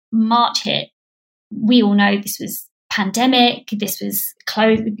March hit, we all know this was pandemic, this was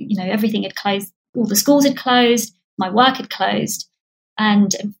closed, everything had closed, all the schools had closed, my work had closed,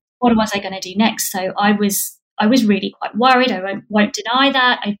 and what was I going to do next? So I was really quite worried. I won't deny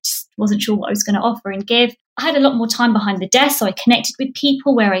that. I just wasn't sure what I was going to offer and give. I had a lot more time behind the desk, so I connected with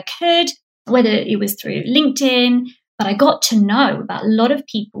people where I could, whether it was through LinkedIn, but I got to know about a lot of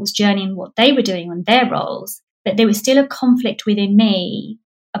people's journey and what they were doing on their roles, but there was still a conflict within me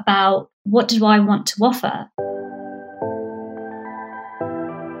about what do I want to offer.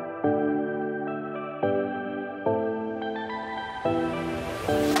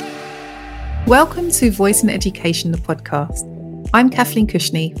 Welcome to Voice in Education, the podcast. I'm Kathleen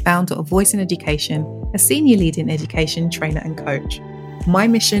Cushney, founder of Voice in Education, a senior leader in education, trainer and coach. My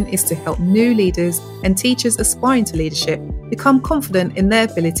mission is to help new leaders and teachers aspiring to leadership become confident in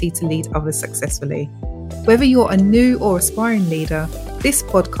their ability to lead others successfully. Whether you're a new or aspiring leader, this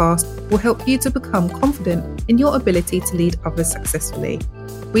podcast will help you to become confident in your ability to lead others successfully.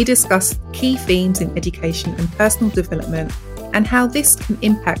 We discuss key themes in education and personal development and how this can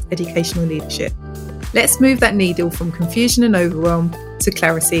impact educational leadership. Let's move that needle from confusion and overwhelm to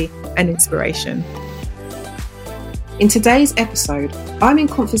clarity and inspiration. In today's episode, I'm in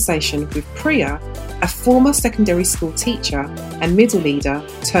conversation with Priya, a former secondary school teacher and middle leader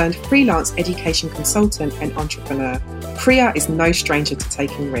turned freelance education consultant and entrepreneur. Priya is no stranger to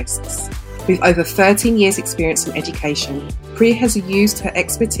taking risks. With over 13 years experience in education, Priya has used her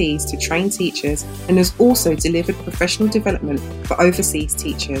expertise to train teachers and has also delivered professional development for overseas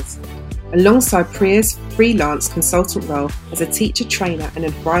teachers. Alongside Priya's freelance consultant role as a teacher trainer and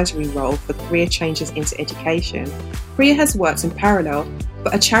advisory role for career changes into education, Priya has worked in parallel for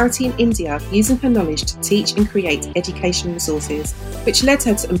a charity in India using her knowledge to teach and create education resources, which led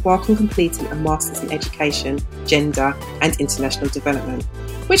her to embark on completing a Master's in Education, Gender and International Development.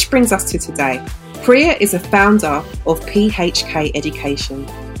 Which brings us to today. Priya is a founder of PHK Education,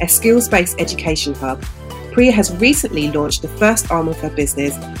 a skills-based education hub. Priya has recently launched the first arm of her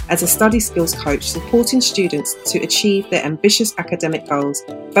business as a study skills coach, supporting students to achieve their ambitious academic goals,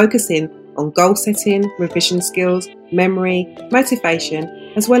 focusing on goal setting, revision skills, memory, motivation,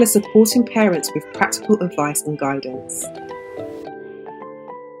 as well as supporting parents with practical advice and guidance.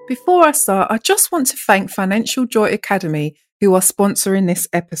 Before I start, I just want to thank Financial Joy Academy, who are sponsoring this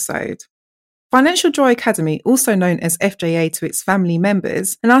episode. Financial Joy Academy, also known as FJA to its family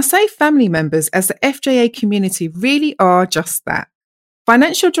members, and I say family members as the FJA community really are just that.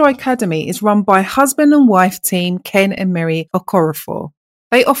 Financial Joy Academy is run by husband and wife team Ken and Mary Okorafor.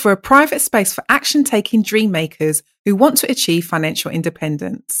 They offer a private space for action-taking dream makers who want to achieve financial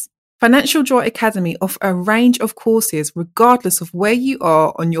independence. Financial Joy Academy offer a range of courses regardless of where you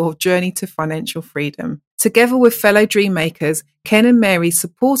are on your journey to financial freedom. Together with fellow dream makers, Ken and Mary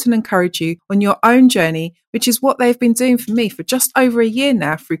support and encourage you on your own journey, which is what they've been doing for me for just over a year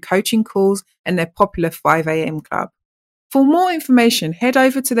now through coaching calls and their popular 5 a.m. club. For more information, head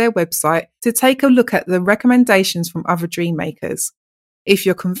over to their website to take a look at the recommendations from other dream makers. If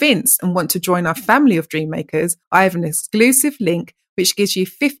you're convinced and want to join our family of dream makers, I have an exclusive link which gives you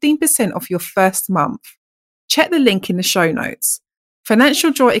 15% off your first month. Check the link in the show notes.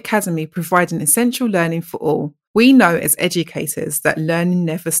 Financial Joy Academy provides an essential learning for all. We know as educators that learning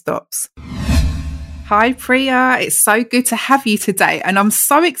never stops. Hi Priya, it's so good to have you today. And I'm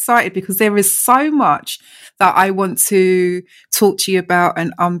so excited because there is so much that I want to talk to you about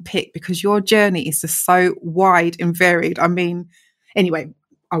and unpick because your journey is just so wide and varied. Anyway,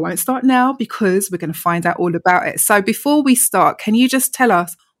 I won't start now because we're going to find out all about it. So before we start, can you just tell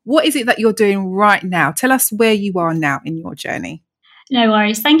us, what is it that you're doing right now? Tell us where you are now in your journey. No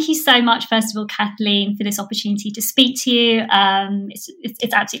worries. Thank you so much, first of all, Kathleen, for this opportunity to speak to you.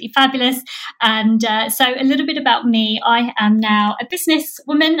 It's absolutely fabulous. And so a little bit about me. I am now a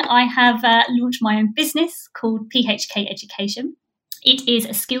businesswoman. I have launched my own business called PHK Education. It is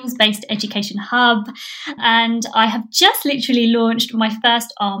a skills-based education hub, and I have just literally launched my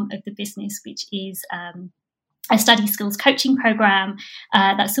first arm of the business, which is a study skills coaching program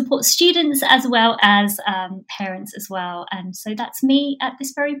that supports students as well as parents as well. And so that's me at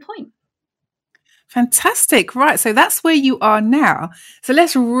this very point. Fantastic. Right. So that's where you are now. So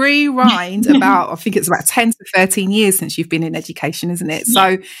let's rewind I think it's about 10 to 13 years since you've been in education, isn't it? Yeah.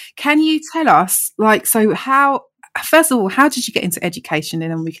 So can you tell us, first of all, how did you get into education,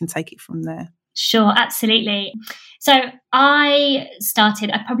 and then we can take it from there? Sure, absolutely. So I've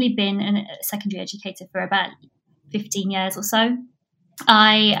probably been a secondary educator for about 15 years or so.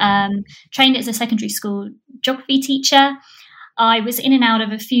 I trained as a secondary school geography teacher. I was in and out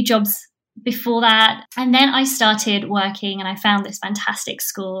of a few jobs before that. And then I started working and I found this fantastic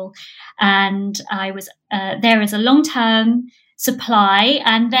school, and I was there as a long-term supply.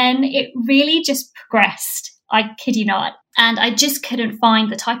 And then it really just progressed. I kid you not. And I just couldn't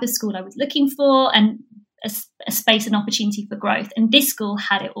find the type of school I was looking for and a space and opportunity for growth. And this school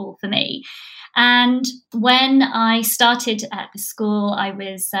had it all for me. And when I started at the school, I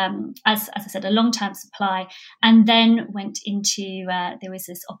was, as I said, a long-term supply, and then went into, there was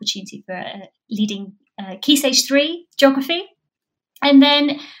this opportunity for leading Key Stage 3 geography. And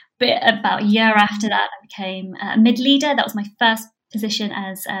then about a year after that, I became a mid-leader. That was my first position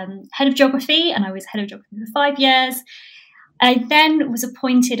as head of geography, and I was head of geography for 5 years. I then was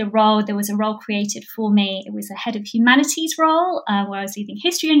appointed there was a role created for me. It was a head of humanities role where I was leading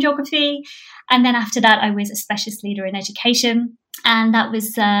history and geography. And then after that, I was a specialist leader in education. And that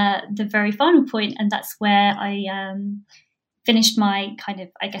was the very final point. And that's where I finished my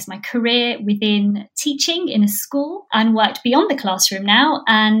my career within teaching in a school and worked beyond the classroom now.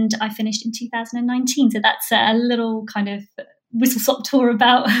 And I finished in 2019. So that's a little kind of whistle-stop tour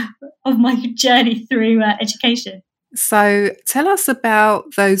of my journey through education. So tell us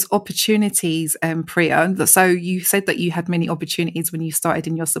about those opportunities, Priya. So you said that you had many opportunities when you started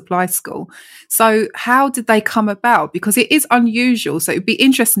in your supply school. So how did they come about? Because it is unusual. So it'd be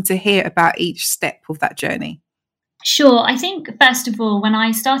interesting to hear about each step of that journey. Sure. I think, first of all, when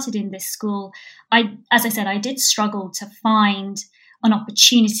I started in this school, as I said, I did struggle to find an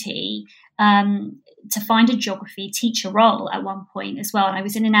opportunity to find a geography teacher role at one point as well. And I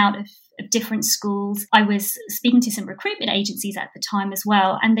was in and out of different schools. I was speaking to some recruitment agencies at the time as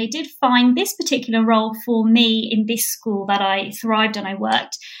well. And they did find this particular role for me in this school that I thrived and I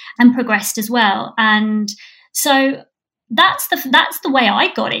worked and progressed as well. And so that's the way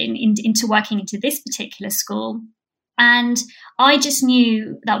I got into working into this particular school. And I just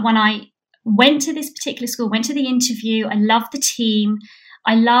knew that when I went to this particular school, went to the interview, I loved the team.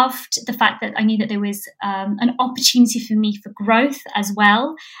 I loved the fact that I knew that there was an opportunity for me for growth as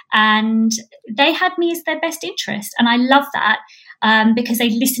well. And they had me as their best interest. And I love that because they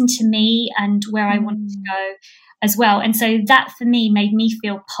listened to me and where I wanted to go as well. And so that for me made me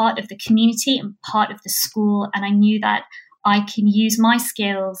feel part of the community and part of the school. And I knew that I can use my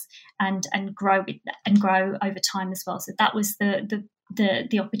skills and grow over time as well. So that was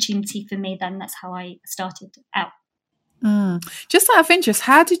the opportunity for me then. That's how I started out. Just out of interest,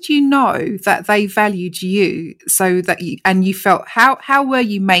 how did you know that they valued you so that you felt, how were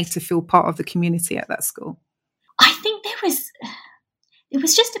you made to feel part of the community at that school? I think it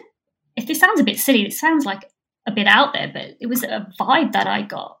was just, if this sounds a bit silly, it sounds like a bit out there, but it was a vibe that I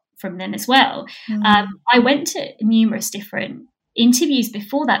got from them as well. I went to numerous different interviews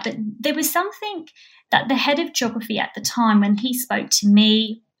before that, but there was something that the head of geography at the time, when he spoke to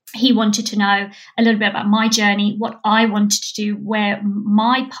me, he wanted to know a little bit about my journey, what I wanted to do, where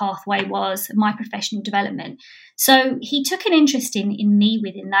my pathway was, my professional development. So he took an interest in me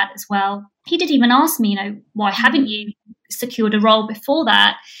within that as well. He did even ask me, why haven't you secured a role before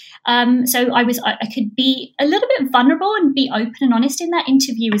that? So I could be a little bit vulnerable and be open and honest in that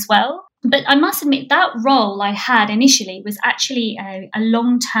interview as well. But I must admit that role I had initially was actually a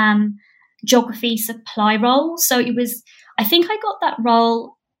long-term geography supply role. So it was, I think I got that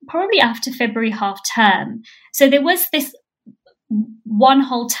role probably after February half term. So there was this one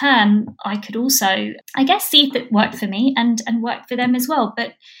whole term I could also, I guess, see if it worked for me and worked for them as well.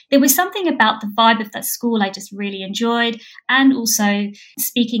 But there was something about the vibe of that school I just really enjoyed, and also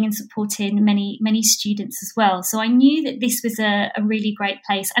speaking and supporting many, many students as well. So I knew that this was a really great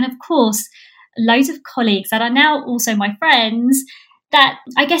place. And of course, loads of colleagues that are now also my friends, that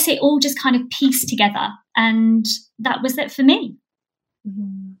I guess it all just kind of pieced together. And that was it for me.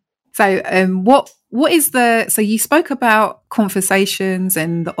 So what is so you spoke about conversations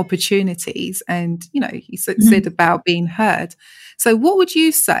and the opportunities, and you said about being heard. So what would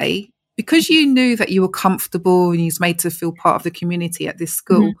you say, because you knew that you were comfortable and you was made to feel part of the community at this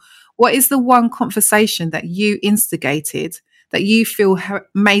school, what is the one conversation that you instigated that you feel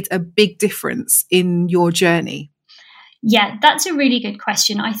made a big difference in your journey? Yeah, that's a really good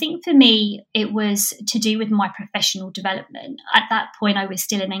question. I think for me, it was to do with my professional development. At that point, I was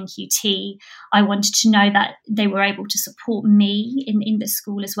still in NQT. I wanted to know that they were able to support me in the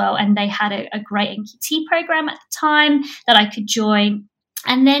school as well. And they had a great NQT program at the time that I could join.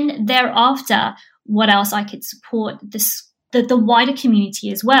 And then thereafter, what else I could support the wider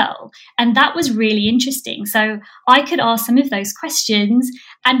community as well. And that was really interesting. So I could ask some of those questions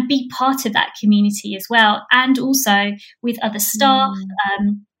and be part of that community as well, and also with other staff.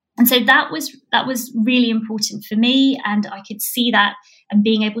 And so that was really important for me. And I could see that and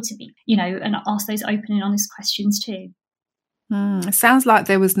being able to be, and ask those open and honest questions too. It sounds like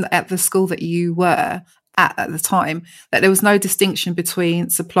there was, at the school that you were at the time, that there was no distinction between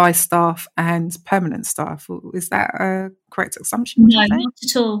supply staff and permanent staff. Is that a correct assumption? No, not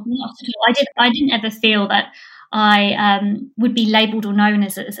at all. Not at all. I didn't ever feel that I would be labelled or known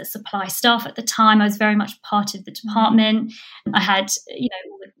as a supply staff at the time. I was very much part of the department. I had,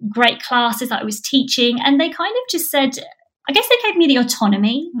 great classes that I was teaching, and they kind of just said, I guess they gave me the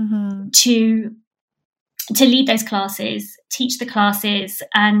autonomy to lead those classes, teach the classes,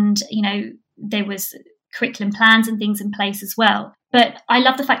 and, there was curriculum plans and things in place as well. But I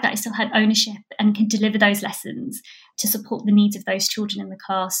love the fact that I still had ownership and could deliver those lessons to support the needs of those children in the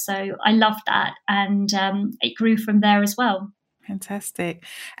class. So I loved that, and it grew from there as well. Fantastic.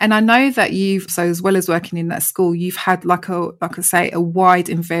 And I know that so as well as working in that school, you've had a wide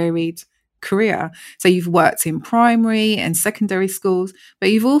and varied career. So you've worked in primary and secondary schools,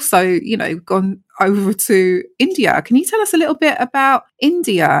 but you've also, gone over to India. Can you tell us a little bit about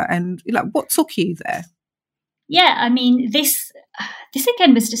India and what took you there? Yeah, I mean, this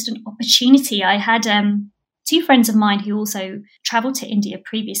again was just an opportunity. I had two friends of mine who also travelled to India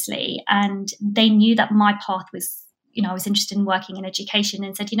previously, and they knew that my path was, I was interested in working in education,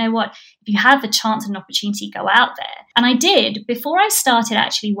 and said, you know what, if you have a chance and an opportunity, go out there. And I did. Before I started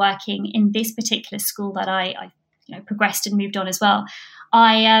actually working in this particular school that I progressed and moved on as well,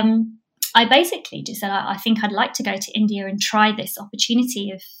 I basically just said, I think I'd like to go to India and try this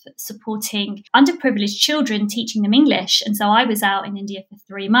opportunity of supporting underprivileged children, teaching them English. And so I was out in India for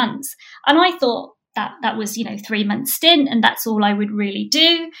 3 months. And I thought that was, 3 month stint, and that's all I would really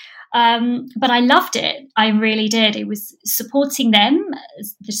do. But I loved it. I really did. It was supporting them,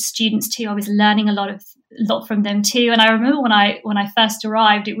 the students too. I was learning a lot from them too. And I remember when I first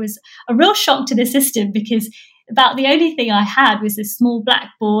arrived, it was a real shock to the system, because about the only thing I had was this small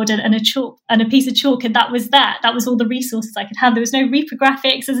blackboard and a chalk and a piece of chalk, and that was was all the resources I could have. There was no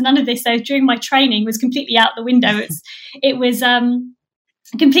reprographics, there's none of this. So during my training was completely out the window. It was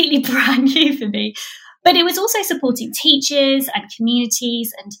completely brand new for me. But it was also supporting teachers and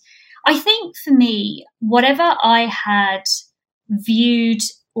communities. And I think for me, whatever I had viewed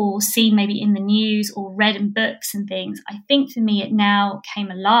or seen maybe in the news or read in books and things, I think for me it now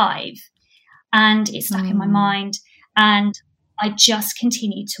came alive. And it stuck in my mind, and I just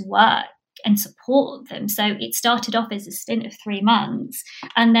continued to work and support them. So it started off as a stint of 3 months,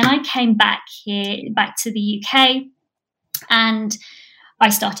 and then I came back to the UK, and I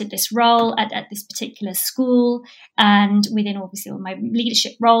started this role at this particular school, and within obviously all my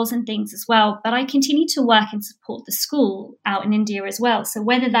leadership roles and things as well. But I continued to work and support the school out in India as well. So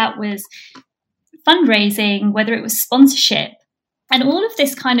whether that was fundraising, whether it was sponsorship, and all of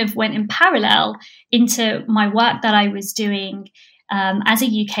this kind of went in parallel into my work that I was doing as a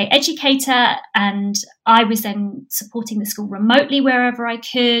UK educator. And I was then supporting the school remotely wherever I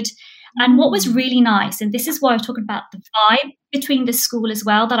could. And what was really nice, and this is why I was talking about the vibe between the school as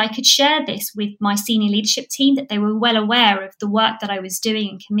well, that I could share this with my senior leadership team, that they were well aware of the work that I was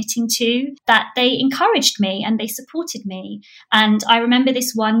doing and committing to, that they encouraged me and they supported me. And I remember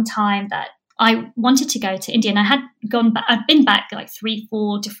this one time that I wanted to go to India, and I've been back like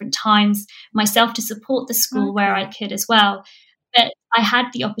 3-4 different times myself to support the school where I could as well. But I had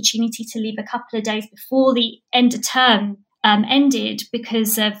the opportunity to leave a couple of days before the end of term ended,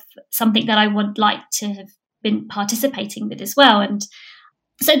 because of something that I would like to have been participating with as well. And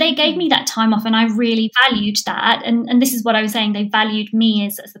so they gave me that time off, and I really valued that. And this is what I was saying, they valued me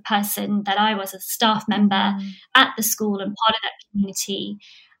as the person that I was, a staff member at the school and part of that community.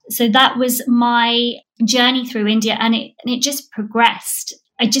 So that was my journey through India, and it just progressed.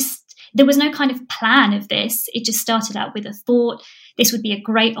 There was no kind of plan of this. It just started out with a thought, this would be a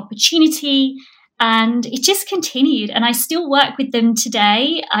great opportunity, and it just continued. And I still work with them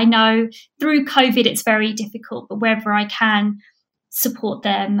today. I know through COVID it's very difficult, but wherever I can support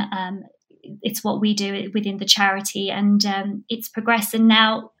them, it's what we do within the charity, and it's progressed. And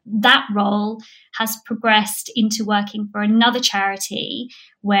now that role has progressed into working for another charity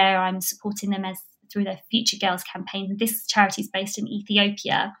where I'm supporting them through their Future Girls campaign. This charity is based in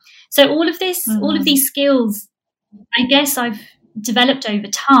Ethiopia. So all of these skills, I guess I've developed over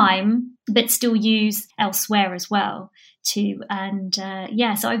time, but still use elsewhere as well too. And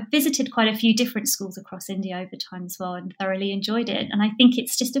so I've visited quite a few different schools across India over time as well, and thoroughly enjoyed it. And I think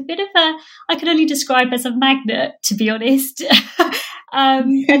it's just a bit of I can only describe as a magnet, to be honest.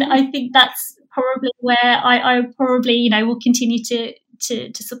 And I think that's probably where I probably will continue to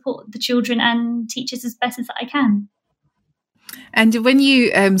support the children and teachers as best as I can. And when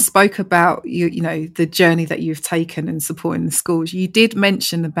you spoke about you know the journey that you've taken in supporting the schools, you did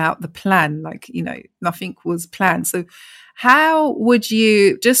mention about the plan, like you know nothing was planned. So how would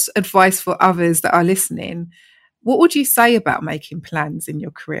you, just advice for others that are listening, what would you say about making plans in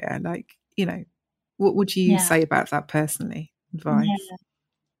your career? Like, you know, what would you Yeah. say about that personally? Advice? Yeah.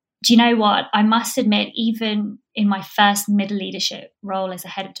 Do you know what? I must admit, even in my first middle leadership role as a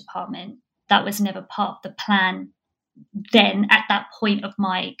head of department, that was never part of the plan. Then at that point of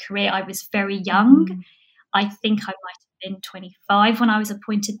my career, I was very young. Mm-hmm. I think I might have been 25 when I was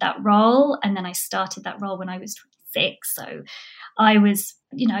appointed that role. And then I started that role when I was 26. So I was,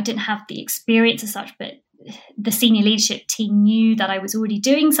 you know, I didn't have the experience as such, but the senior leadership team knew that I was already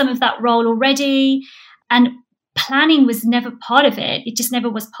doing some of that role already. And planning was never part of it. It just never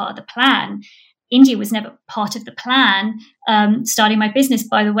was part of the plan. India was never part of the plan. Starting my business,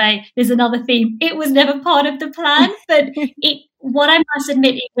 by the way, there's another theme. It was never part of the plan, but what I must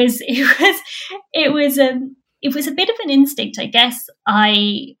admit, it was a bit of an instinct, I guess.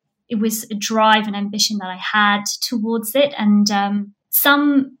 It was a drive and ambition that I had towards it, and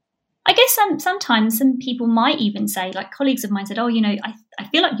sometimes some people might even say, like colleagues of mine said, "Oh, you know, I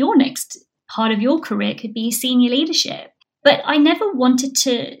feel like your next part of your career could be senior leadership," but I never wanted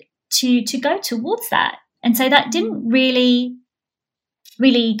to go towards that. And so that didn't really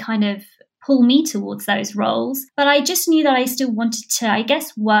kind of pull me towards those roles. But I just knew that I still wanted to, I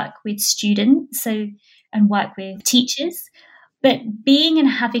guess, work with students and work with teachers. But being and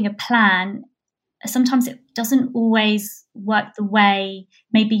having a plan, sometimes it doesn't always work the way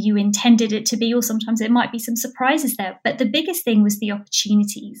maybe you intended it to be, or sometimes there might be some surprises there. But the biggest thing was the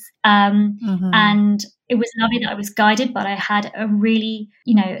opportunities. And it was lovely that I was guided, but I had a really,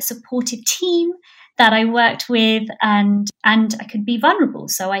 you know, supportive team that I worked with, and I could be vulnerable.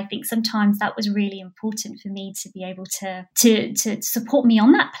 So I think sometimes that was really important for me to be able to support me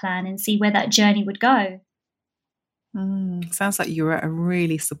on that plan and see where that journey would go. Sounds like you were at a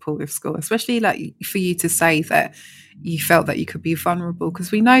really supportive school, especially like for you to say that you felt that you could be vulnerable,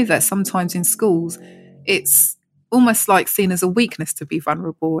 because we know that sometimes in schools it's almost like seen as a weakness to be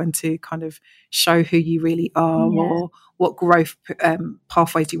vulnerable and to kind of show who you really are, or what growth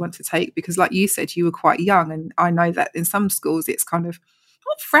pathways you want to take, because like you said, you were quite young, and I know that in some schools it's kind of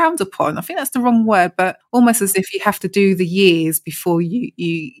not frowned upon, I think that's the wrong word, but almost as if you have to do the years before you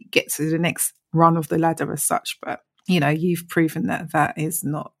get to the next run of the ladder as such. But you know, you've proven that that is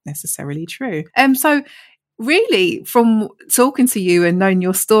not necessarily true. So really, from talking to you and knowing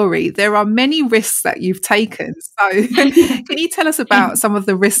your story, there are many risks that you've taken. So can you tell us about some of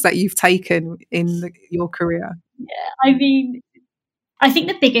the risks that you've taken in your career? Yeah, I mean, I think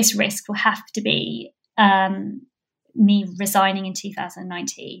the biggest risk will have to be me resigning in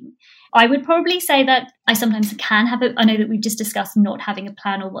 2019. I would probably say that I sometimes can have I know that we've just discussed not having a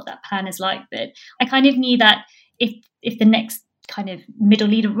plan or what that plan is like, but I kind of knew that if the next kind of middle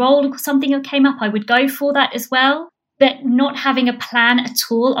leader role or something came up, I would go for that as well. But not having a plan at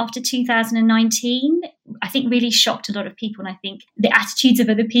all after 2019, I think really shocked a lot of people. And I think the attitudes of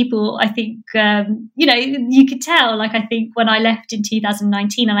other people, I think, you know, you could tell. Like, I think when I left in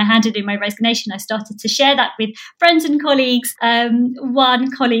 2019 and I handed in my resignation, I started to share that with friends and colleagues. One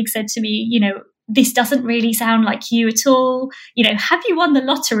colleague said to me, you know, "This doesn't really sound like you at all. You know, have you won the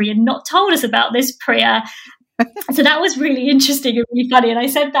lottery and not told us about this, Priya?" So that was really interesting and really funny. And I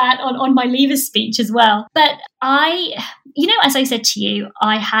said that on my leavers speech as well. But you know, as I said to you,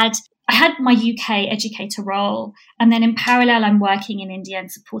 I had my UK educator role. And then in parallel, I'm working in India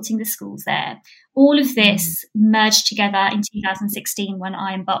and supporting the schools there. All of this merged together in 2016 when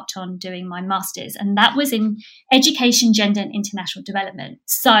I embarked on doing my master's. And that was in education, gender and international development.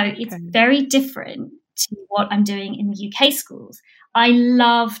 So it's very different to what I'm doing in the UK schools. I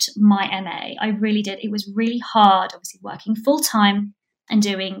loved my MA. I really did. It was really hard, obviously working full time and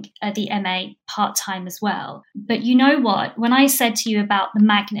doing the MA part time as well. But you know what? When I said to you about the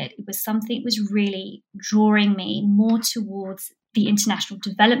magnet, it was something that was really drawing me more towards the international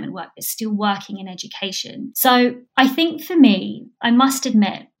development work, but still working in education. So I think for me, I must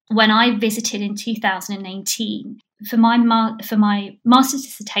admit, when I visited in 2018 for my master's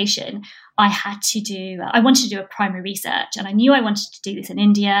dissertation, I wanted to do a primary research, and I knew I wanted to do this in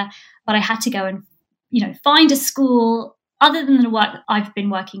India, but I had to go and, you know, find a school other than the work I've been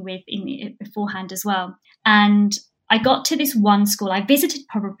working with in it beforehand as well. And I got to this one school. I visited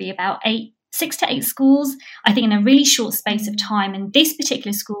probably about 6 to 8 schools, I think, in a really short space of time. And this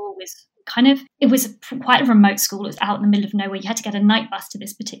particular school was quite a remote school. It was out in the middle of nowhere. You had to get a night bus to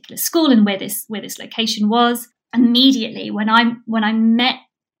this particular school and where this location was. Immediately, when I met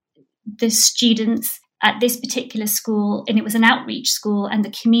the students at this particular school, and it was an outreach school, and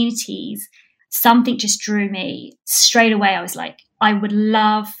the communities, something just drew me straight away. I was like, I would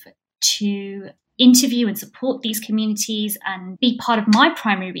love to interview and support these communities and be part of my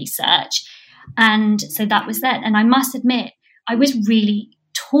primary research. And so that was that. And I must admit, I was really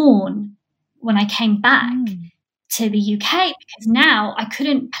torn when I came back to the UK, because now I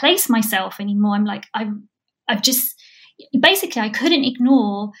couldn't place myself anymore. I'm like, I've just, basically I couldn't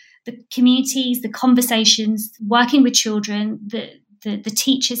ignore the communities, the conversations, working with children, the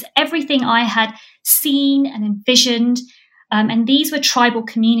teachers, everything I had seen and envisioned. And these were tribal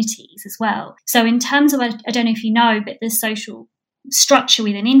communities as well. So in terms of, I don't know if you know, but the social structure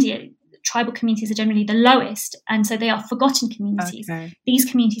within India, tribal communities are generally the lowest. And so they are forgotten communities. Okay. These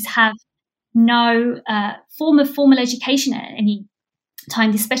communities have no form of formal education at any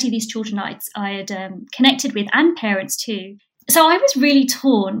time, especially these children I had connected with, and parents too. So I was really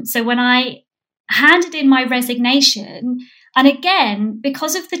torn. So when I handed in my resignation, and again,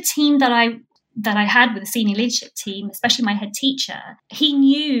 because of the team that I had with the senior leadership team, especially my head teacher, he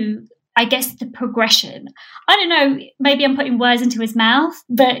knew, I guess, the progression. I don't know, maybe I'm putting words into his mouth,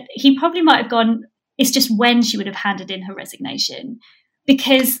 but he probably might have gone, it's just when she would have handed in her resignation,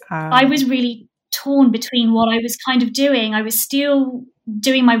 because I was really torn between what I was kind of doing. I was still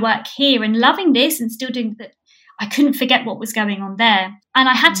doing my work here and loving this and still doing that. I couldn't forget what was going on there. And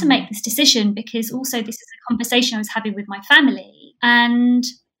I had to make this decision, because also this is a conversation I was having with my family. And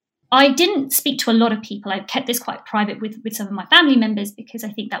I didn't speak to a lot of people. I kept this quite private with some of my family members, because I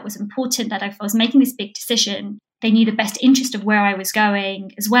think that was important, that if I was making this big decision, they knew the best interest of where I was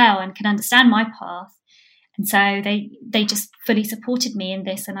going as well and could understand my path. And so they just fully supported me in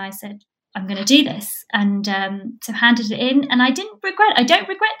this. And I said, I'm going to do this. And so handed it in. And I don't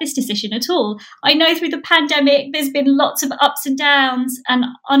regret this decision at all. I know through the pandemic, there's been lots of ups and downs. And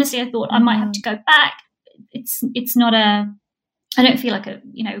honestly, I thought I might have to go back. It's not I don't feel like a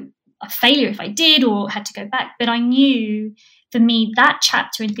failure if I did or had to go back. But I knew, for me, that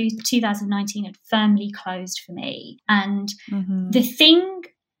chapter in 2019 had firmly closed for me. And the thing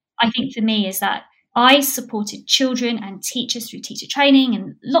I think for me is that I supported children and teachers through teacher training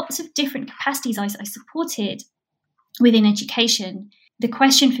and lots of different capacities I supported within education. The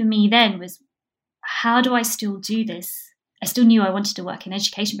question for me then was, how do I still do this? I still knew I wanted to work in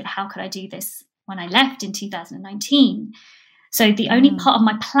education, but how could I do this when I left in 2019? So the only part of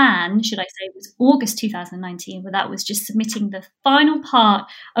my plan, should I say, was August 2019, where that was just submitting the final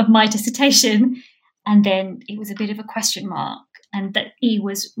part of my dissertation. And then it was a bit of a question mark. And that it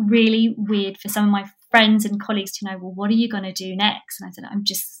was really weird for some of my friends and colleagues to know, well, what are you going to do next? And I said, I'm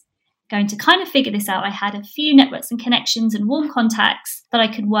just going to kind of figure this out. I had a few networks and connections and warm contacts that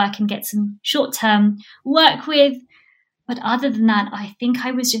I could work and get some short-term work with. But other than that, I think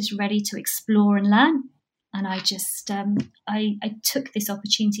I was just ready to explore and learn. And I just, I took this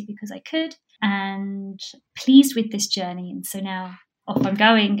opportunity because I could, and pleased with this journey. And so now off I'm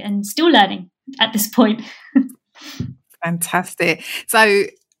going and still learning at this point. Fantastic. So,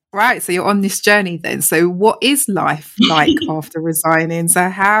 right, so you're on this journey then. So what is life like after resigning? So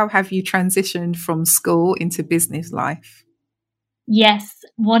how have you transitioned from school into business life? Yes,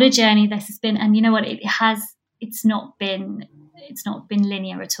 what a journey this has been. And you know what, it's not been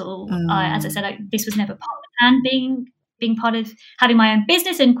linear at all. As I said, this was never part of the plan, being part of having my own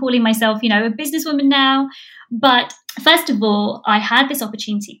business and calling myself, a businesswoman now. But first of all, I had this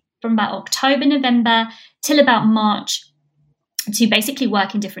opportunity from about October, November till about March to basically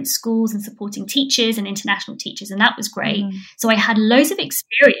work in different schools and supporting teachers and international teachers. And that was great. So I had loads of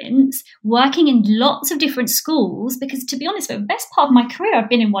experience working in lots of different schools, because to be honest, for the best part of my career, I've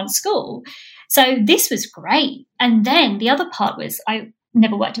been in one school. So this was great. And then the other part was I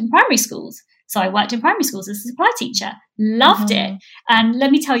never worked in primary schools. So I worked in primary schools as a supply teacher, loved it. And let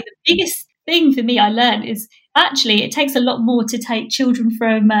me tell you, the biggest thing for me I learned is actually it takes a lot more to take children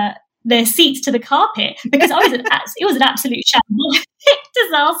from their seats to the carpet, because it was an absolute shambles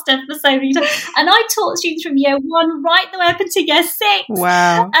disaster for so many times. And I taught students from year 1 right the way up into year 6.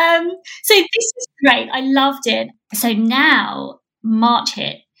 Wow. So this was great. I loved it. So now March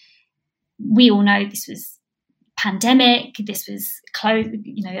hit. We all know this was pandemic. This was closed.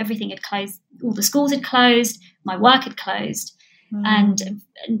 Everything had closed. All the schools had closed. My work had closed. And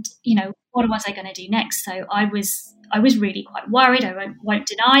what was I going to do next? So I was really quite worried. I won't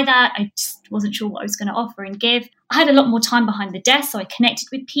deny that. I just wasn't sure what I was going to offer and give. I had a lot more time behind the desk, so I connected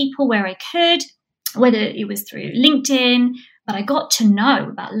with people where I could, whether it was through LinkedIn, but I got to know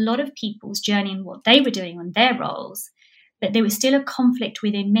about a lot of people's journey and what they were doing on their roles. But there was still a conflict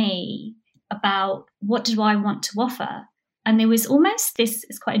within me about what do I want to offer? And there was almost this,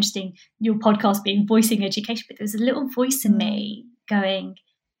 it's quite interesting, your podcast being voicing education, but there was a little voice in me going,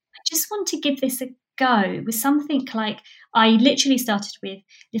 I just want to give this a go. It was something like, I literally started with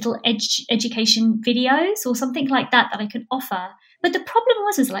little education videos or something like that I could offer. But the problem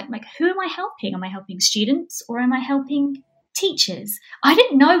was like, who am I helping? Am I helping students or am I helping teachers? I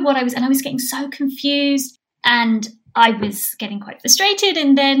didn't know what I was, and I was getting so confused and I was getting quite frustrated.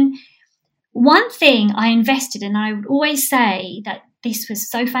 And then one thing I invested in, I would always say that this was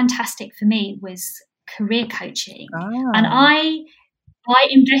so fantastic for me, was career coaching. And I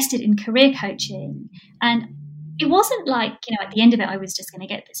invested in career coaching, and it wasn't like, at the end of it, I was just going to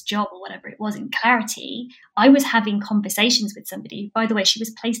get this job or whatever it was in Clarity. I was having conversations with somebody. By the way, she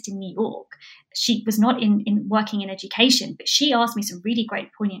was placed in New York. She was not in working in education, but she asked me some really great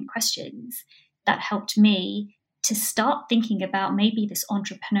poignant questions that helped me to start thinking about maybe this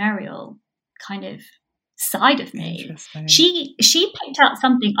entrepreneurial kind of side of me. She picked out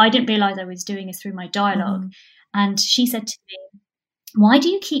something I didn't realize I was doing is through my dialogue. And she said to me, why do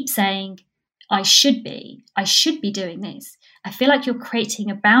you keep saying I should be doing this? I feel like you're creating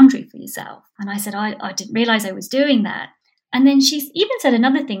a boundary for yourself. And I said, I didn't realize I was doing that. And then she's even said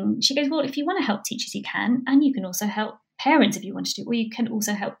another thing. She goes, well, if you want to help teachers, you can. And you can also help parents if you want to do, or you can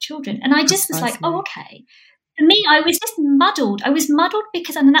also help children. And I just was like, oh, okay. For me, I was just muddled. I was muddled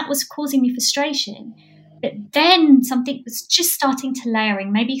because, and that was causing me frustration. But then something was just starting to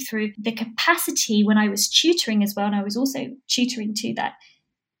layering, maybe through the capacity when I was tutoring as well. And I was also tutoring too, that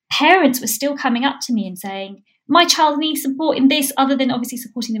parents were still coming up to me and saying, my child needs support in this, other than obviously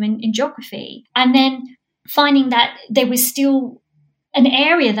supporting them in geography. And then finding that there was still an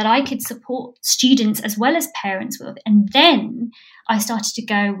area that I could support students as well as parents with. And then I started to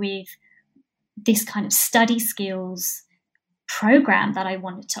go with this kind of study skills program that I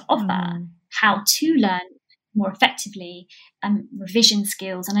wanted to offer, how to learn more effectively, revision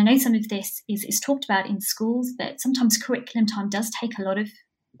skills. And I know some of this is talked about in schools, but sometimes curriculum time does take a lot of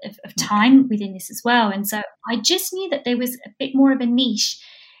time within this as well. And so I just knew that there was a bit more of a niche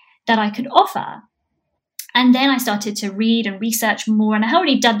that I could offer. And then I started to read and research more. And I had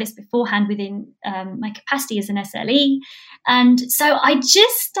already done this beforehand within my capacity as an SLE. And so I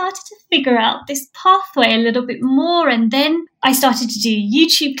just started to figure out this pathway a little bit more. And then I started to do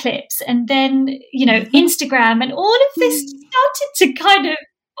YouTube clips and then, Instagram, and all of this started to kind of,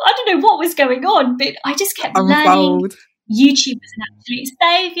 I don't know what was going on, but I just kept learning. YouTube was an absolute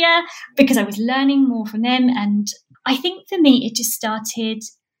saviour because I was learning more from them. And I think for me, it just started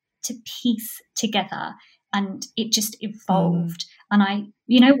to piece together. And it just evolved. And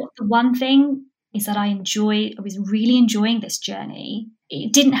the one thing is that I was really enjoying this journey.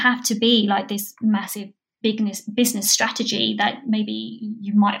 It didn't have to be like this massive business strategy that maybe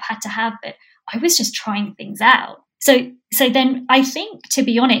you might have had to have, but I was just trying things out. So then I think, to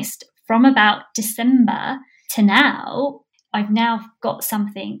be honest, from about December to now, I've now got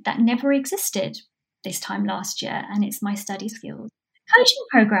something that never existed this time last year, and it's my study skills coaching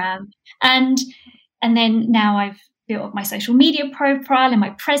program. And then now I've built up my social media profile and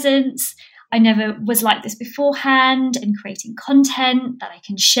my presence. I never was like this beforehand, in creating content that I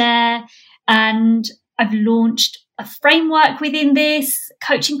can share. And I've launched a framework within this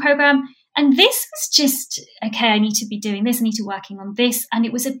coaching program. And this was just, okay, I need to be doing this. I need to be working on this. And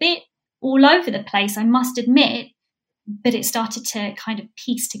it was a bit all over the place, I must admit, but it started to kind of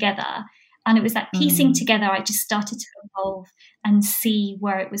piece together. And it was that piecing together, I just started to evolve and see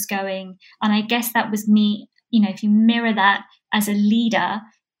where it was going. And I guess that was me, if you mirror that as a leader,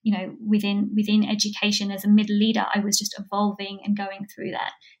 within education, as a middle leader, I was just evolving and going through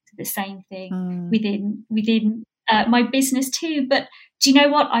that. So the same thing within my business too. But do you know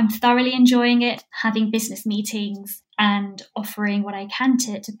what? I'm thoroughly enjoying it, having business meetings and offering what I can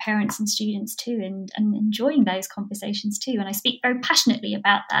to parents and students too, and enjoying those conversations too. And I speak very passionately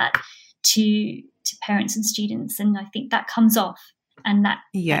about that to parents and students, and I think that comes off, and that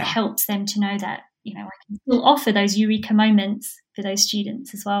helps them to know that I can still offer those eureka moments for those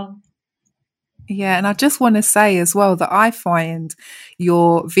students as well. Yeah, and I just want to say as well that I find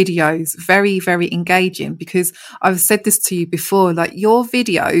your videos very, very engaging, because I've said this to you before, like your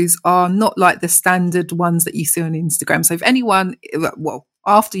videos are not like the standard ones that you see on Instagram. So if anyone,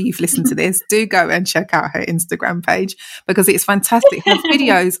 after you've listened to this, do go and check out her Instagram page, because it's fantastic. Her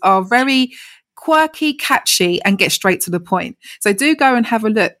videos are very quirky, catchy, and get straight to the point. So do go and have a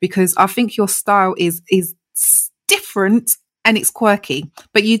look, because I think your style is different and it's quirky,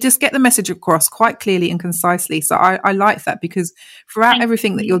 but you just get the message across quite clearly and concisely. So I like that, because throughout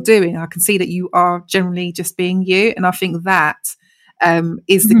everything that you're doing, I can see that you are generally just being you. And I think that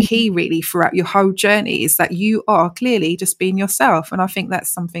is the key really throughout your whole journey, is that you are clearly just being yourself. And I think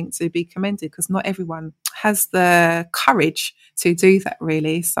that's something to be commended, because not everyone has the courage to do that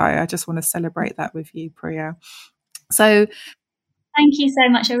really. So I just want to celebrate that with you, Priya. So thank you so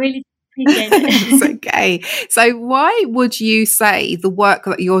much. I really appreciate it. It's okay. So why would you say the work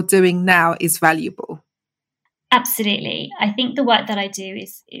that you're doing now is valuable? Absolutely. I think the work that I do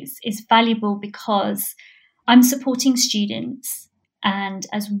is valuable because I'm supporting students and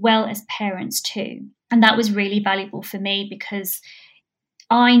as well as parents too. And that was really valuable for me, because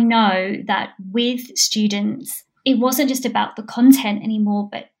I know that with students, it wasn't just about the content anymore,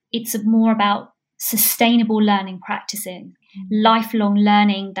 but it's more about sustainable learning practices, lifelong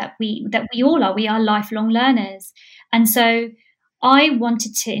learning that we all are. We are lifelong learners. And so I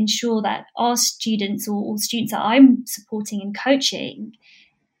wanted to ensure that our students, or students that I'm supporting and coaching,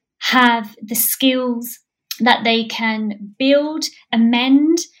 have the skills that they can build,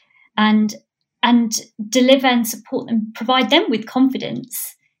 amend, and deliver and support them, provide them with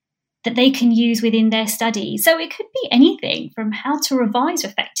confidence that they can use within their study. So it could be anything from how to revise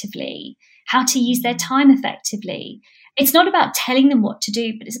effectively, how to use their time effectively. It's not about telling them what to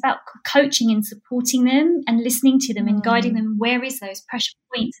do, but it's about coaching and supporting them and listening to them and guiding them. Where is those pressure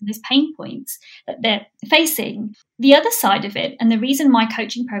points and those pain points that they're facing? The other side of it, and the reason my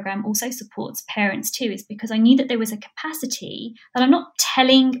coaching program also supports parents too, is because I knew that there was a capacity that I'm not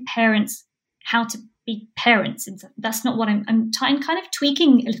telling parents how to be parents. And that's not what I'm kind of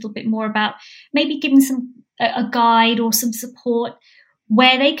tweaking a little bit more about, maybe giving a guide or some support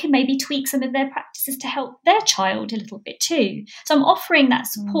where they can maybe tweak some of their practices to help their child a little bit too. So I'm offering that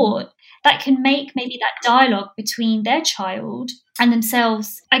support that can make maybe that dialogue between their child and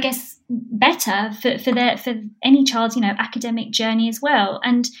themselves, I guess, better for any child's, academic journey as well.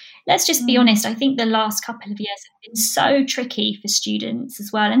 And let's just be honest, I think the last couple of years have been so tricky for students as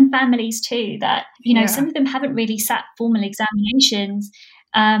well, and families too, that, some of them haven't really sat formal examinations.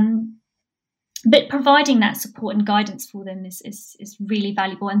 But providing that support and guidance for them is really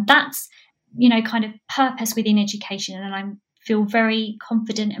valuable. And that's, kind of purpose within education. And I feel very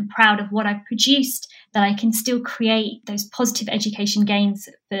confident and proud of what I've produced, that I can still create those positive education gains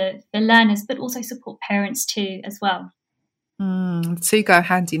for learners, but also support parents too as well. Two go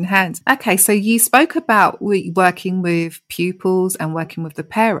hand in hand. Okay, so you spoke about working with pupils and working with the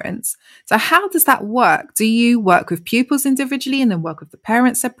parents. So how does that work? Do you work with pupils individually and then work with the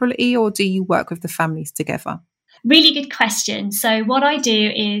parents separately, or do you work with the families together? Really good question. So what I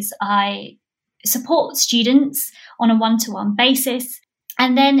do is I support students on a one-to-one basis.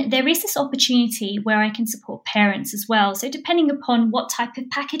 And then there is this opportunity where I can support parents as well. So depending upon what type of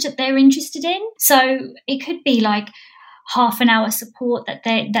package that they're interested in. So it could be like half an hour support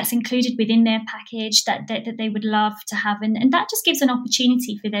that's included within their package that they would love to have. And that just gives an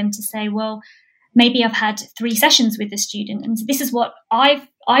opportunity for them to say, well, maybe I've had 3 sessions with a student and this is what I've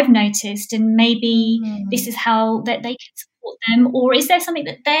noticed, and maybe this is how that they can support them. Or is there something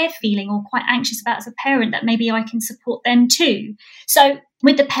that they're feeling or quite anxious about as a parent that maybe I can support them too? So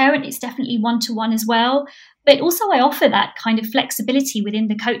with the parent, it's definitely one-to-one as well. But also I offer that kind of flexibility within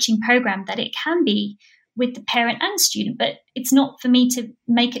the coaching program, that it can be with the parent and student, but it's not for me to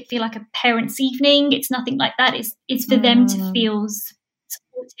make it feel like a parent's evening. It's nothing like that. It's for them to feel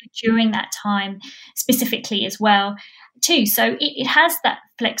supported during that time specifically as well too. So it has that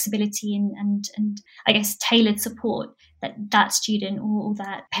flexibility and I guess tailored support that student or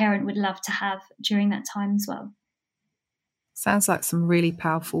that parent would love to have during that time as well. Sounds like some really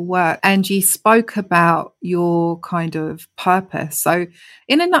powerful work. And you spoke about your kind of purpose. So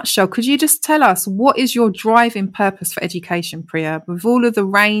in a nutshell, could you just tell us, what is your driving purpose for education, Priya? With all of the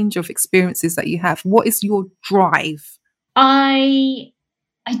range of experiences that you have, what is your drive? I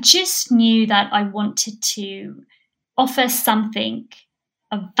just knew that I wanted to offer something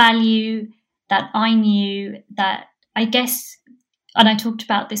of value, that I knew that, I guess, and I talked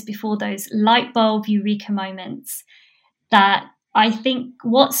about this before, those light bulb eureka moments, that I think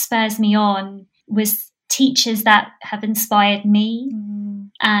what spurs me on was teachers that have inspired me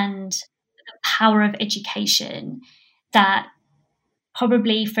and the power of education, that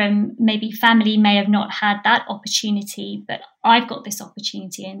probably from maybe family may have not had that opportunity, but I've got this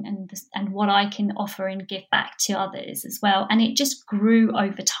opportunity and what I can offer and give back to others as well. And it just grew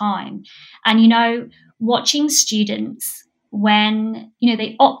over time. And, watching students when,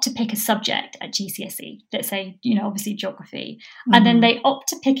 they opt to pick a subject at GCSE, let's say, obviously geography, and then they opt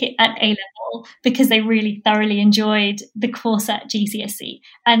to pick it at A-level because they really thoroughly enjoyed the course at GCSE.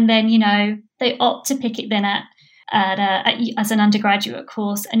 And then, they opt to pick it then at as an undergraduate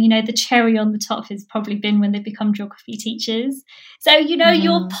course. And, you know, the cherry on the top has probably been when they become geography teachers. So, you know,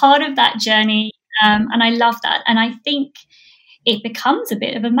 you're part of that journey. And I love that. And I think it becomes a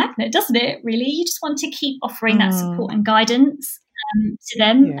bit of a magnet, doesn't it, really? You just want to keep offering that support and guidance to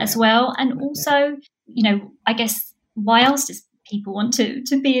them as well. And also, you know, I guess, why else does people want to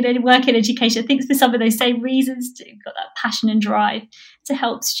be in work in education? I think it's for some of those same reasons. You've got that passion and drive to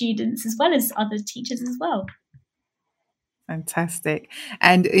help students as well as other teachers as well. Fantastic.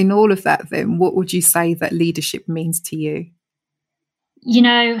 And in all of that, then, what would you say that leadership means to you? You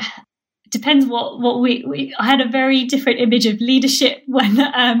know, depends I had a very different image of leadership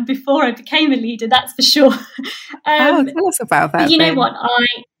when before I became a leader, that's for sure. Tell us about that. You know what,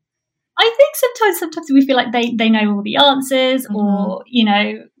 I think sometimes we feel like they know all the answers, or, you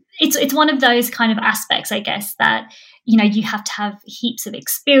know, it's one of those kind of aspects, I guess, that, you know, you have to have heaps of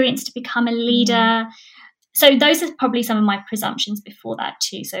experience to become a leader. So those are probably some of my presumptions before that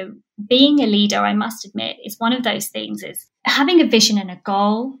too. So being a leader, I must admit, is one of those things, is having a vision and a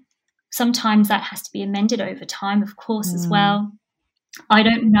goal. Sometimes that has to be amended over time, of course, as well. I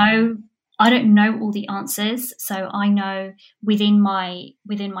don't know all the answers. So I know within my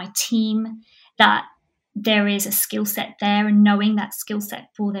team that there is a skill set there, and knowing that skill set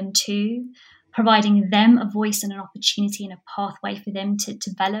for them too, providing them a voice and an opportunity and a pathway for them to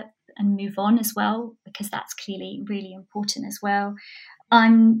develop and move on as well, because that's clearly really important as well.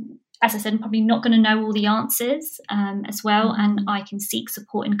 As I said, I'm probably not going to know all the answers as well, and I can seek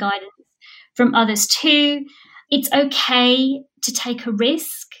support and guidance from others too. It's okay to take a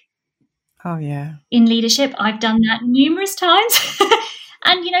risk. Oh, yeah. In leadership, I've done that numerous times.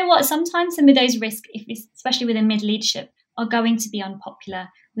 And you know what? Sometimes some of those risks, especially within mid-leadership, are going to be unpopular.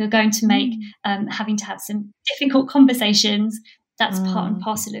 We're going to make having to have some difficult conversations. That's part and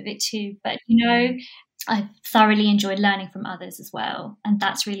parcel of it too. But, you know, I thoroughly enjoyed learning from others as well. And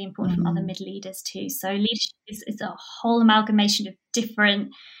that's really important from other mid-leaders too. So leadership is a whole amalgamation of different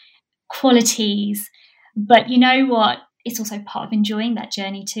qualities. But you know what? It's also part of enjoying that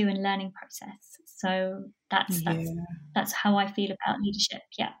journey too and learning process. So that's how I feel about leadership.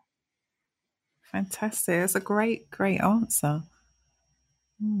 Yeah. Fantastic. That's a great answer.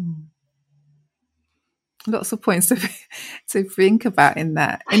 Lots of points to think about in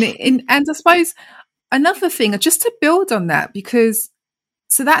that. And I suppose another thing, just to build on that, because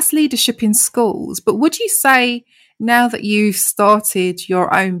so that's leadership in schools, but would you say now that you've started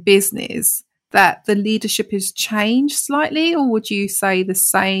your own business that the leadership has changed slightly, or would you say the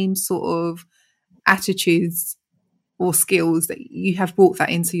same sort of attitudes or skills that you have brought that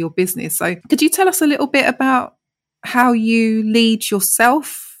into your business? So could you tell us a little bit about how you lead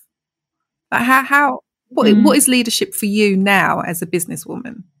yourself? Like what is leadership for you now as a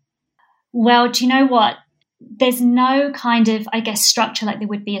businesswoman? Well, do you know what? There's no kind of, I guess, structure like there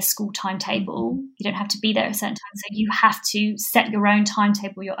would be a school timetable. You don't have to be there at a certain time. So you have to set your own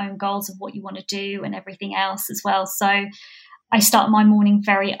timetable, your own goals of what you want to do and everything else as well. So I start my morning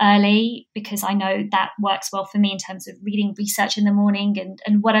very early because I know that works well for me in terms of reading research in the morning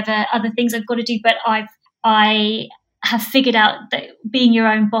and whatever other things I've got to do. But I have figured out that being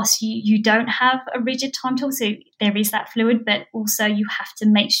your own boss, you don't have a rigid timetable. So there is that fluid, but also you have to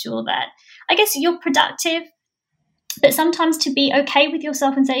make sure that, I guess, you're productive, but sometimes to be okay with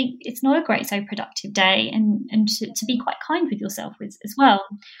yourself and say it's not a great, so productive day, and to be quite kind with yourself as well.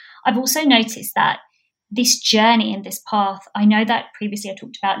 I've also noticed that this journey and this path, I know that previously I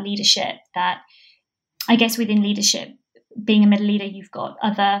talked about leadership, that I guess within leadership, being a middle leader, you've got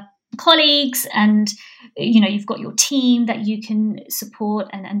other colleagues and, you know, you've got your team that you can support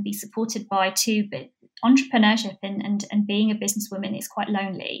and be supported by too. But entrepreneurship and being a businesswoman is quite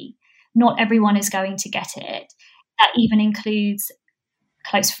lonely. Not everyone is going to get it. That even includes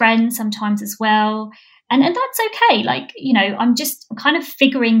close friends sometimes as well. And that's okay. Like, you know, I'm kind of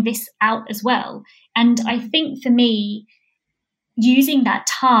figuring this out as well. And I think for me, using that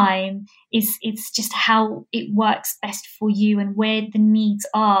time it's just how it works best for you and where the needs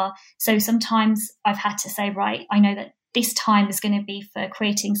are. So sometimes I've had to say, right, I know that this time is going to be for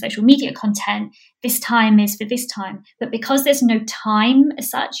creating social media content. This time is for this time. But because there's no time as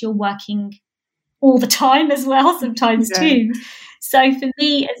such, you're working all the time as well sometimes too. So for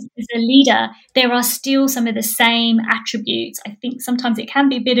me as a leader, there are still some of the same attributes. I think sometimes it can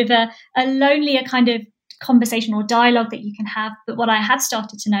be a bit of a lonelier kind of conversation or dialogue that you can have. But what I have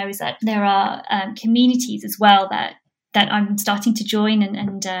started to know is that there are communities as well that I'm starting to join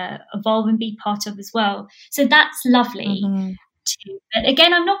and evolve and be part of as well. So that's lovely to. But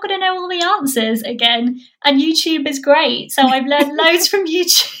again, I'm not going to know all the answers again. And YouTube is great. So I've learned loads from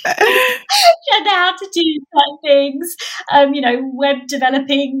YouTube and how to do certain things. Web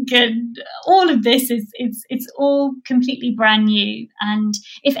developing and all of this it's all completely brand new. And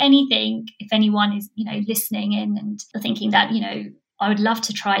if anything, if anyone is, listening in and thinking that, I would love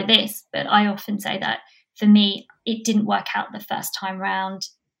to try this, but I often say that for me, it didn't work out the first time round,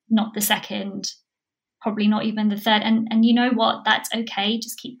 not the second, probably not even the third. And you know what? That's okay.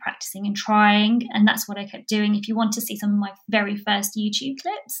 Just keep practicing and trying. And that's what I kept doing. If you want to see some of my very first YouTube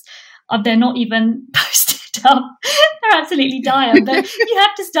clips, they're not even posted up. They're absolutely dire. But you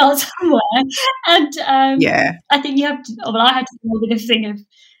have to start somewhere. And I think you have to. Well, I had to deal with this thing of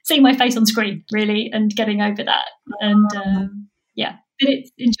seeing my face on screen, really, and getting over that. And but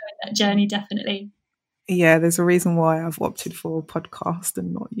it's enjoying that journey, definitely. Yeah, there's a reason why I've opted for a podcast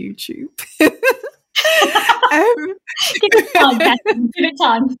and not YouTube. Give it time, Catherine. Give it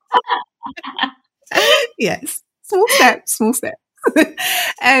time. Yes, small steps.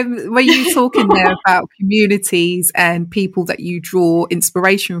 Were you talking there about communities and people that you draw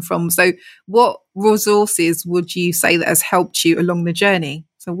inspiration from? So what resources would you say that has helped you along the journey?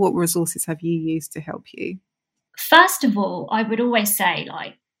 So what resources have you used to help you? First of all, I would always say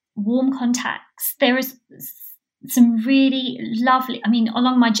warm contacts. There is some really lovely,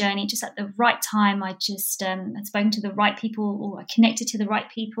 along my journey, just at the right time, I just had spoken to the right people or I connected to the right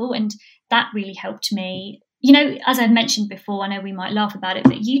people. And that really helped me. As I've mentioned before, I know we might laugh about it,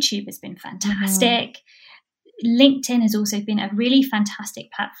 but YouTube has been fantastic. LinkedIn has also been a really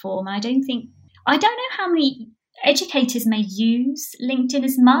fantastic platform. I don't know how many educators may use LinkedIn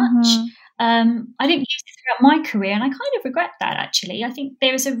as much. I didn't use it throughout my career, and I kind of regret that, actually. I think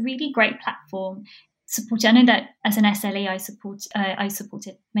there is a really great platform. I know that as an SLE, I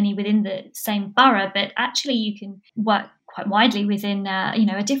supported many within the same borough, but actually you can work quite widely within,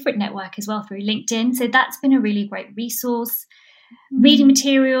 a different network as well through LinkedIn. So that's been a really great resource. Reading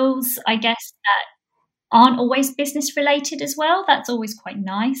materials, I guess, that aren't always business related as well. That's always quite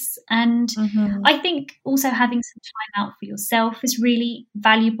nice. And I think also having some time out for yourself is really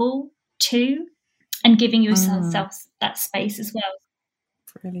valuable too, and giving yourself that space as well.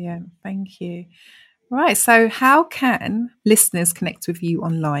 Brilliant. Thank you. Right. So how can listeners connect with you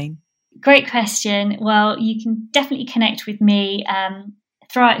online? Great question. Well, you can definitely connect with me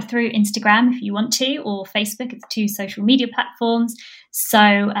through Instagram if you want to, or Facebook. It's 2 social media platforms. So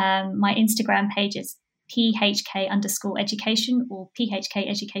my Instagram page is PHK_education or PHK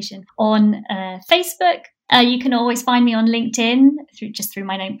education on Facebook. You can always find me on LinkedIn through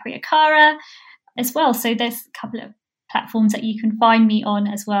my name, Priya Kara, as well. So there's a couple of platforms that you can find me on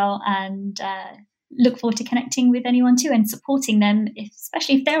as well, and look forward to connecting with anyone too and supporting them,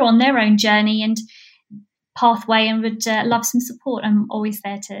 especially if they're on their own journey and pathway and would love some support. I'm always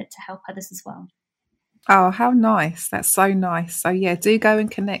there to help others as well. Oh, how nice. That's so nice. So yeah, do go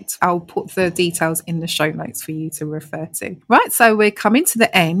and connect. I'll put the details in the show notes for you to refer to. Right, so we're coming to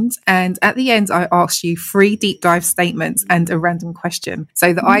the end, and at the end I asked you 3 deep dive statements and a random question.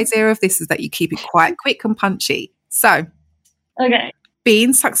 So the idea of this is that you keep it quite quick and punchy. So okay,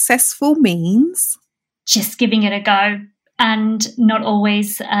 being successful means just giving it a go and not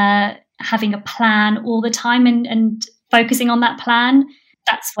always having a plan all the time and focusing on that plan.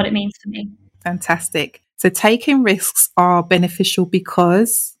 That's what it means for me. Fantastic. So taking risks are beneficial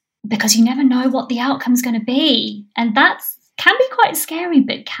because you never know what the outcome's going to be. And that can be quite scary,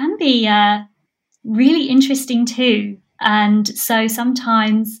 but can be really interesting too. And so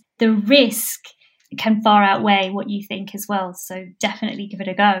sometimes the risk can far outweigh what you think as well. So definitely give it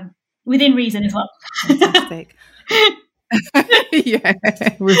a go. Within reason as well. Fantastic. Yeah,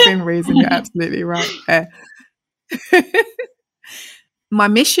 within reason. You're absolutely right there. My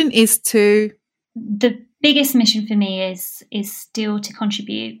mission is to... The biggest mission for me is still to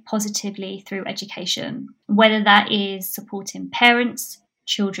contribute positively through education, whether that is supporting parents,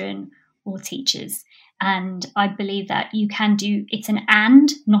 children, or teachers. And I believe that you can do, it's an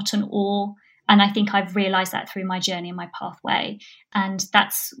and, not an or. And I think I've realised that through my journey and my pathway. And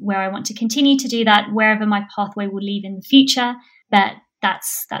that's where I want to continue to do that, wherever my pathway will lead in the future. But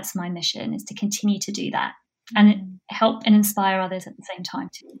that's my mission, is to continue to do that and help and inspire others at the same time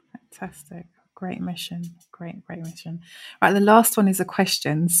too. Fantastic. Great mission. Great mission. Right, the last one is a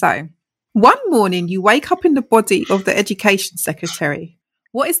question. So, one morning you wake up in the body of the education secretary.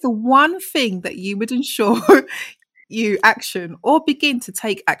 What is the one thing that you would ensure you action or begin to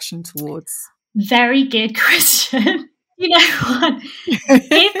take action towards? Very good question. You know what?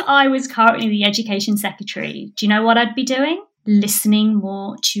 If I was currently the education secretary, do you know what I'd be doing? listening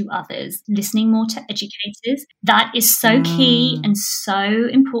more to others, listening more to educators. That is so key and so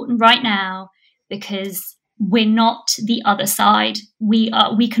important right now, because we're not the other side. We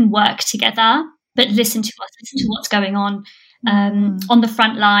can work together, but listen to us, listen to what's going on the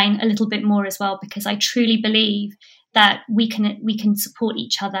front line a little bit more as well, because I truly believe that we can support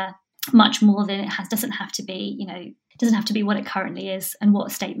each other much more than it doesn't have to be, it doesn't have to be what it currently is and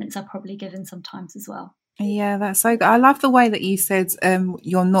what statements are probably given sometimes as well. Yeah, that's so good. I love the way that you said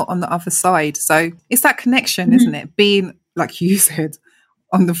you're not on the other side. So it's that connection, isn't it? Being, like you said,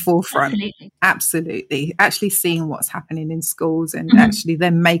 on the forefront. Absolutely. Actually seeing what's happening in schools and actually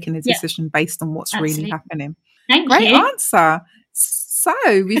then making a decision based on what's really happening. Great answer.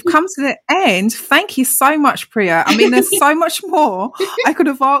 So we've come to the end. Thank you so much, Priya. I mean, there's so much more I could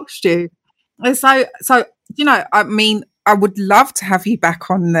have asked you. So I would love to have you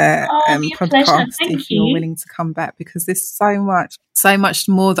back on the podcast if you're willing to come back, because there's so much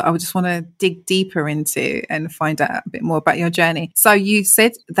more that I would just want to dig deeper into and find out a bit more about your journey. So you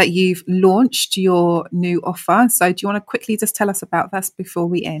said that you've launched your new offer. So do you want to quickly just tell us about that before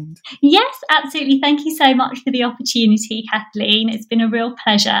we end? Yes, absolutely. Thank you so much for the opportunity, Kathleen. It's been a real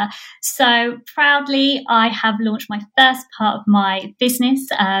pleasure. So proudly, I have launched my first part of my business.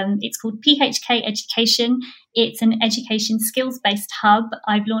 It's called PHK Education. It's an education skills-based hub.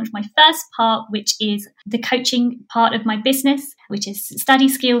 I've launched my first part, which is the coaching part of my business, which is study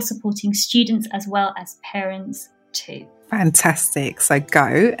skills, supporting students as well as parents too. Fantastic. So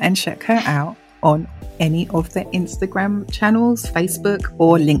go and check her out on any of the Instagram channels, Facebook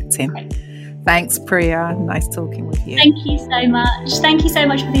or LinkedIn. Great. Thanks, Priya. Nice talking with you. Thank you so much. Thank you so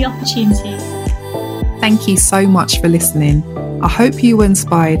much for the opportunity. Thank you so much for listening. I hope you were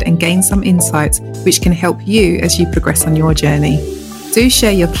inspired and gained some insights which can help you as you progress on your journey. Do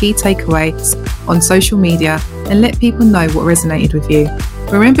share your key takeaways on social media and let people know what resonated with you.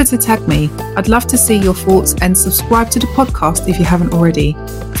 Remember to tag me. I'd love to see your thoughts, and subscribe to the podcast if you haven't already.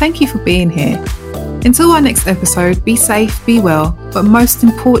 Thank you for being here. Until our next episode, be safe, be well, but most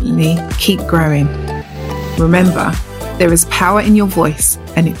importantly, keep growing. Remember, there is power in your voice,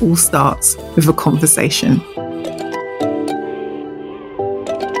 and it all starts with a conversation.